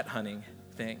cat hunting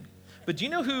thing. But do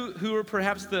you know who are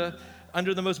perhaps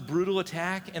under the most brutal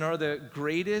attack and are the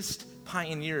greatest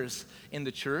pioneers in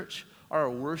the church? Are our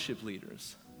worship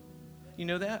leaders. You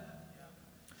know that?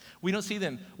 We don't see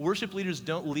them. Worship leaders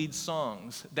don't lead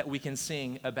songs that we can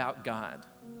sing about God.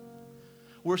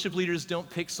 Worship leaders don't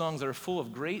pick songs that are full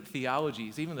of great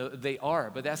theologies, even though they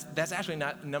are, but that's actually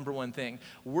not number one thing.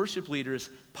 Worship leaders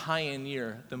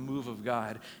pioneer the move of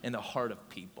God in the heart of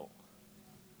people.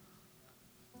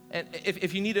 And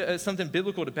if you need something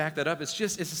biblical to back that up, it's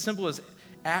as simple as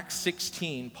Acts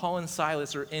 16. Paul and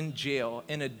Silas are in jail,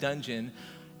 in a dungeon,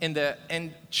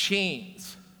 in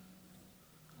chains.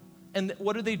 And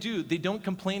what do? They don't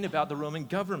complain about the Roman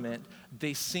government.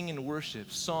 They sing and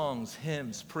worship, songs,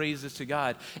 hymns, praises to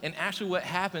God. And actually what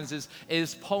happens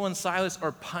is Paul and Silas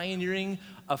are pioneering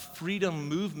a freedom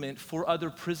movement for other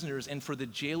prisoners and for the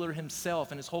jailer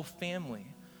himself and his whole family.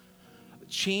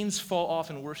 Chains fall off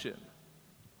in worship.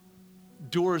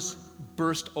 Doors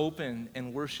burst open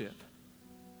in worship.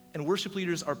 And worship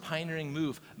leaders are pioneering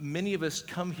move. Many of us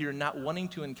come here not wanting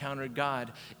to encounter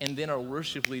God, and then our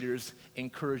worship leaders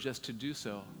encourage us to do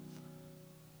so.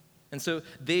 And so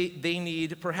they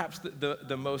need perhaps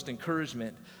the most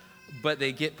encouragement, but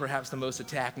they get perhaps the most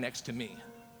attack next to me.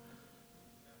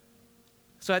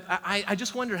 So I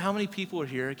just wonder how many people are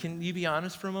here. Can you be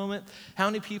honest for a moment? How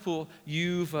many people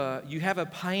you have a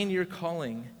pioneer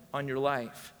calling on your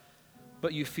life,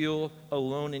 but you feel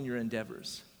alone in your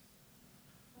endeavors?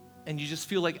 And you just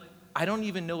feel like, I don't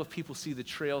even know if people see the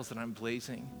trails that I'm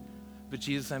blazing, but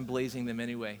Jesus, I'm blazing them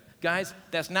anyway. Guys,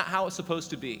 that's not how it's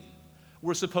supposed to be.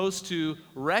 We're supposed to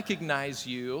recognize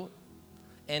you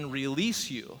and release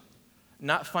you,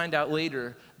 not find out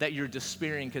later that you're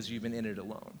despairing because you've been in it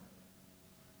alone.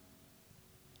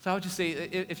 So I would just say,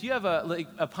 if you have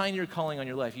a pioneer calling on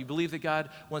your life, you believe that God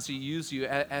wants to use you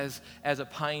as a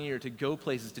pioneer to go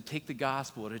places, to take the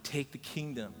gospel, to take the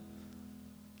kingdom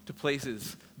to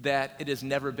places that it has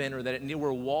never been, or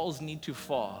where walls need to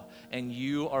fall, and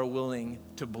you are willing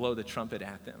to blow the trumpet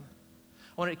at them.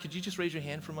 I wonder, could you just raise your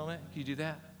hand for a moment? Can you do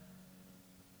that?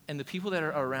 And the people that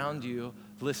are around you,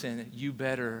 listen, you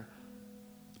better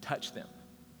touch them.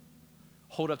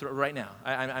 Hold up right now.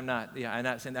 I'm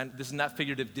not saying this is not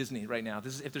figurative Disney right now.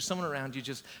 This is, if there's someone around you,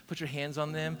 just put your hands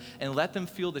on them and let them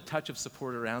feel the touch of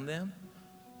support around them.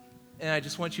 And I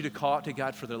just want you to call out to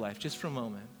God for their life, just for a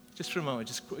moment. Just for a moment,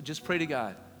 just pray to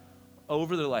God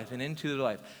over their life and into their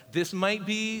life. This might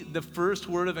be the first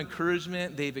word of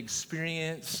encouragement they've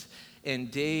experienced in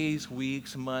days,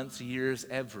 weeks, months, years,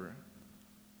 ever.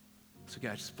 So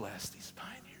God, just bless these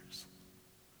pioneers.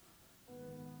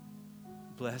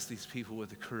 Bless these people with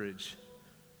the courage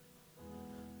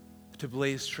to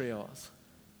blaze trails.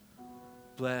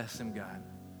 Bless them, God.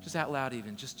 Just out loud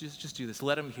even, just do this.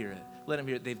 Let them hear it. Let them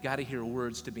hear it. They've got to hear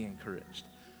words to be encouraged.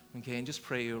 Okay, and just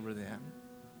pray over them.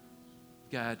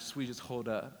 God, we just hold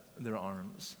up their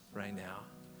arms right now.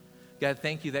 God,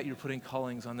 thank you that you're putting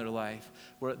callings on their life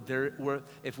where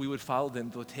if we would follow them,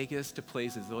 they'll take us to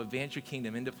places, they'll advance your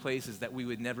kingdom into places that we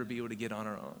would never be able to get on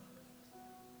our own.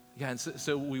 God,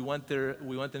 so we want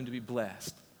them to be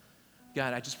blessed.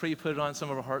 God, I just pray you put it on some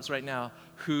of our hearts right now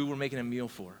who we're making a meal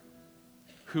for,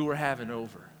 who we're having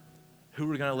over, who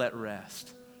we're going to let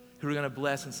rest, who we're going to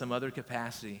bless in some other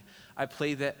capacity. I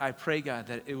pray, God,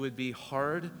 that it would be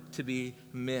hard to be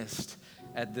missed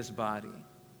at this body,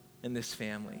 in this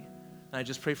family. And I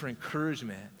just pray for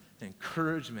encouragement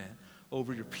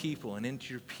over your people and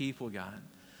into your people, God.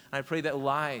 I pray that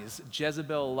lies,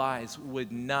 Jezebel lies,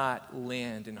 would not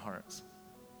land in hearts.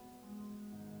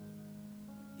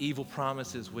 Evil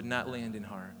promises would not land in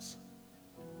hearts.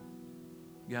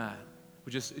 God,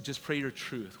 we just pray your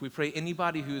truth. We pray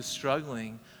anybody who is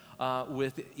struggling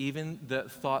with even the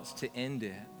thoughts to end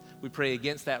it, we pray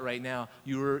against that right now.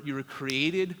 You were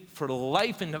created for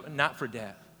life and not for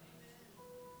death.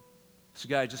 So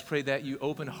God, I just pray that you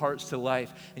open hearts to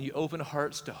life and you open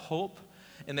hearts to hope,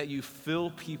 and that you fill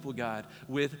people, God,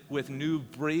 with new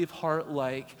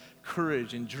Braveheart-like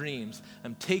courage and dreams.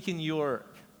 I'm taking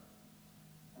York.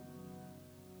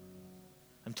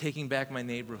 I'm taking back my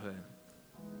neighborhood.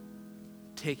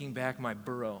 Taking back my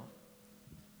borough.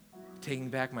 Taking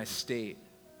back my state.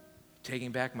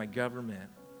 Taking back my government.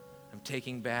 I'm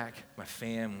taking back my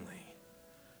family.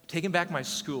 Taking back my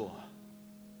school.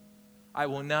 I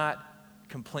will not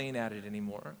complain at it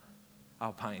anymore.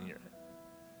 I'll pioneer it.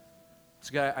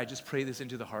 So God, I just pray this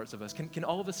into the hearts of us. Can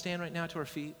all of us stand right now to our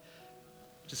feet?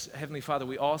 Just, Heavenly Father,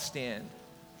 we all stand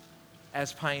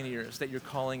as pioneers that you're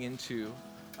calling into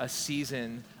a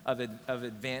season of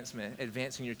advancement,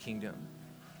 advancing your kingdom.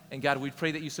 And God, we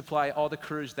pray that you supply all the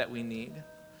courage that we need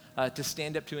to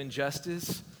stand up to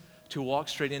injustice, to walk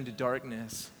straight into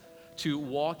darkness, to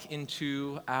walk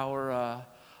into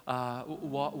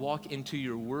walk into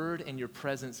your word and your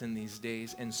presence in these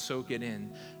days and soak it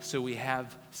in, so we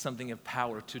have something of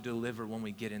power to deliver when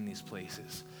we get in these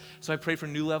places. So I pray for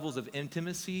new levels of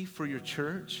intimacy for your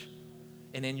church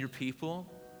and in your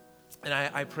people. And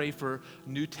I pray for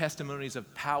new testimonies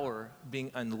of power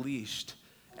being unleashed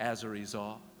as a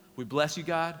result. We bless you,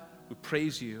 God. We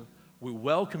praise you. We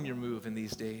welcome your move in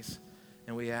these days.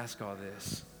 And we ask all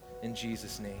this in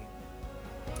Jesus' name.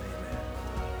 Amen.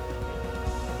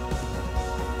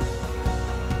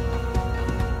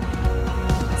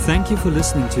 Thank you for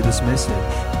listening to this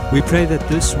message. We pray that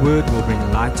this word will bring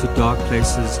light to dark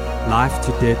places, life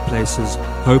to dead places,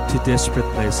 hope to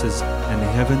desperate places, and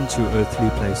heaven to earthly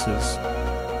places.